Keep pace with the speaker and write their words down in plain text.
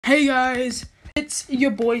Hey guys, it's your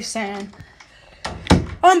boy Sam.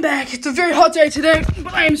 I'm back. It's a very hot day today,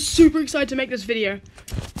 but I am super excited to make this video.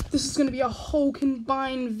 This is going to be a whole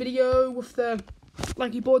combined video with the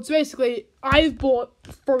Lucky board. So basically, I've bought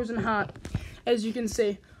Frozen Heart, as you can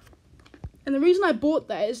see. And the reason I bought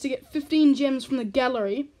that is to get 15 gems from the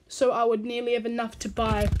gallery, so I would nearly have enough to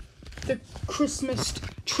buy the Christmas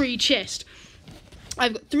tree chest.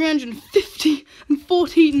 I've got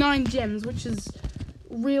 349 gems, which is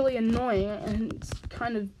really annoying, and it's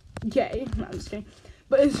kind of gay. No, I'm just kidding.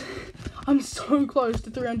 But I'm so close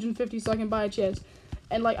to 350 so I can buy a chest.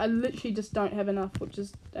 And, like, I literally just don't have enough, which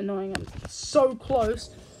is annoying. I'm so close.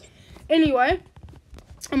 Anyway,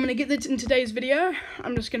 I'm going to get that in today's video.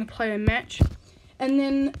 I'm just going to play a match. And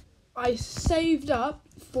then I saved up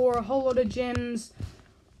for a whole lot of gems.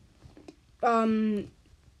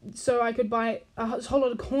 So I could buy a whole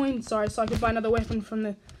lot of coins, so I could buy another weapon from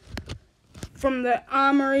the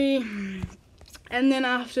armory. And then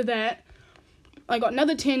after that, I got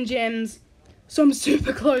another 10 gems, so I'm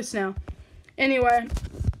super close now. Anyway,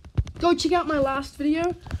 go check out my last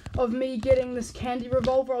video of me getting this candy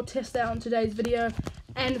revolver. I'll test that out in today's video,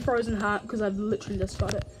 and Frozen Heart, because I've literally just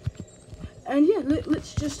got it. And yeah,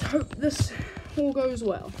 let's just hope this all goes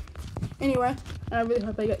well. Anyway, I really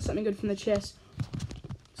hope I get something good from the chest.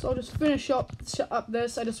 So I'll just finish up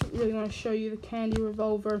this. I just really want to show you the candy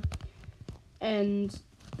revolver and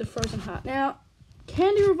the Frozen Heart. Now,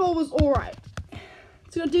 candy revolver's alright.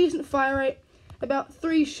 It's got a decent fire rate, about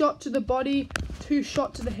 3 shot to the body, 2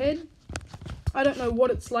 shot to the head. I don't know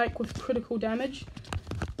what it's like with critical damage,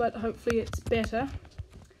 but hopefully it's better,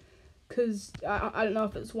 because I don't know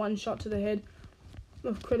if it's 1 shot to the head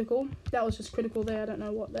of critical. That was just critical there, I don't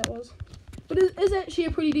know what that was. But it is actually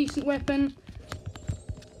a pretty decent weapon.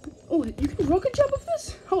 Oh, you can rocket jump with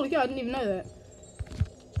this? Holy cow, I didn't even know that.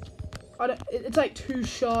 It's like 2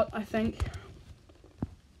 shot, I think.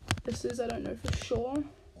 This is, I don't know for sure. Are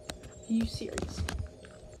you serious?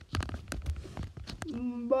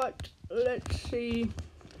 But let's see.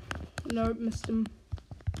 No, missed him.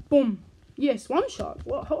 Boom. Yes, 1 shot.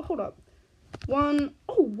 What? Hold up. 1.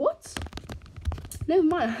 Oh, what? Never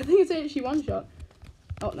mind. I think it's actually 1 shot.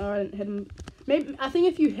 Oh no, I didn't hit him. Maybe I think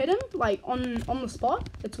if you hit him like on the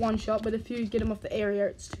spot, it's 1 shot. But if you get him off the area,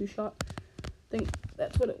 it's 2 shot. I think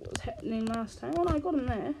that's what it was happening last time. Oh no, I got him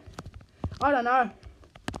there. I don't know.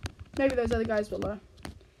 Maybe those other guys were low.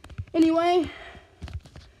 Anyway,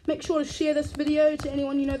 make sure to share this video to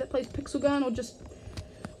anyone you know that plays Pixel Gun or just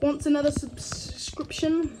wants another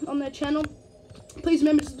subscription on their channel. Please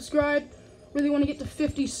remember to subscribe. Really want to get to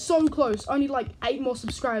 50, so close. Only like 8 more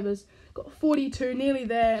subscribers. Got 42, nearly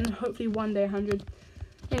there, and hopefully one day 100.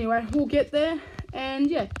 Anyway, we'll get there, and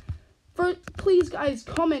yeah. Please, guys,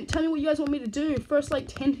 comment. Tell me what you guys want me to do. First, like,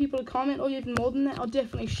 10 people to comment, or even more than that. I'll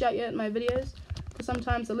definitely shout you out in my videos. Because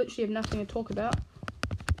sometimes I literally have nothing to talk about.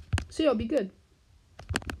 So, yeah, it'll be good.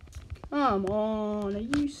 Come on. Are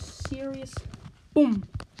you serious? Boom.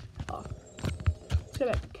 Oh. Let's go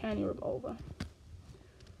back to candy revolver.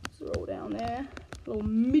 Let's roll down there. Little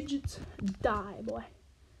midgets. Die, boy.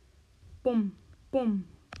 Boom. Boom.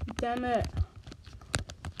 Damn it.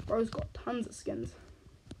 Bro's got tons of skins.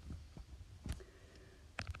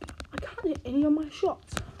 I can't hit any of my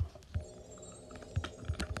shots.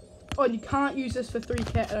 Oh, and you can't use this for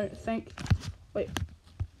 3K, I don't think. Wait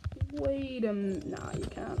a minute. Nah, you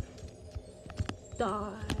can't.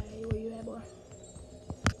 Die. Where you at, boy?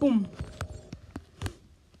 Boom.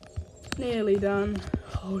 Nearly done.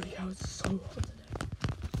 Holy cow, it's so hot today.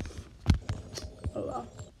 Oh well.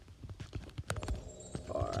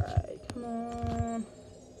 Alright, come on.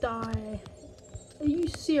 Die. Are you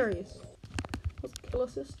serious? What's the kill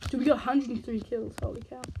assist? Dude, we got 103 kills. Holy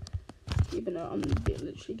cow. Even though I'm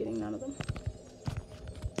literally getting none of them.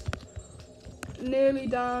 Nearly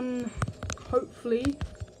done. Hopefully,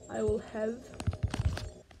 I will have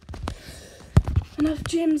enough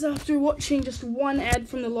gems after watching just 1 ad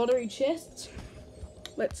from the lottery chests.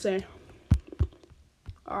 Let's see.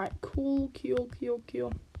 Alright, cool.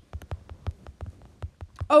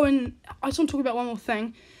 Oh, and I just want to talk about one more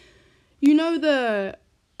thing. You know the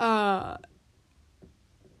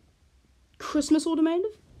Christmas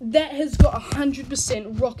automated? That has got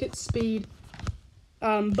 100% rocket speed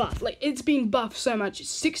buff. Like, it's been buffed so much.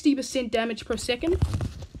 60% damage per second.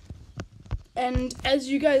 And as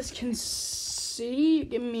you guys can see,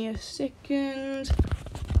 give me a second.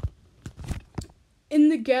 In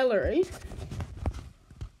the gallery,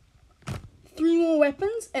 3 more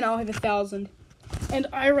weapons and I'll have 1,000. And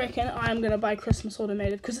I reckon I'm going to buy Christmas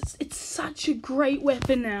automated because it's such a great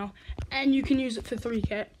weapon now. And you can use it for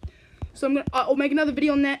 3K. So I'll make another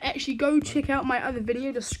video on that. Actually, go check out my other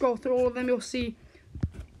video. Just scroll through all of them. You'll see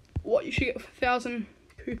what you should get for 1,000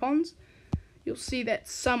 coupons. You'll see that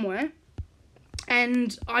somewhere.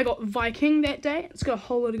 And I got Viking that day. It's got a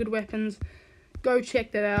whole lot of good weapons. Go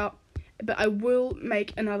check that out. But I will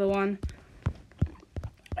make another one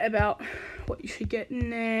about what you should get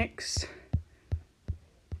next.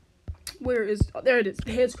 Where is... Oh, there it is.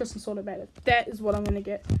 Here's Christmas Automated. That is what I'm going to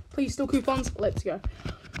get. Please, still coupons. Let's go.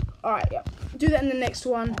 Alright, yeah. Do that in the next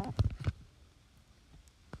one.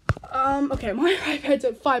 Okay, my iPad's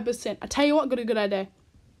at 5%. I tell you what, got a good idea.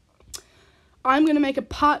 I'm going to make a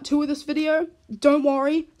part 2 of this video. Don't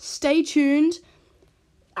worry. Stay tuned.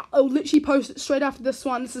 I'll literally post it straight after this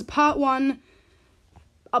one. This is part 1.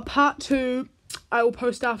 Part 2, I will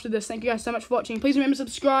post after this. Thank you guys so much for watching. Please remember to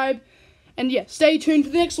subscribe. And yeah, stay tuned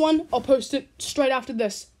for the next one. I'll post it straight after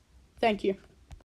this. Thank you.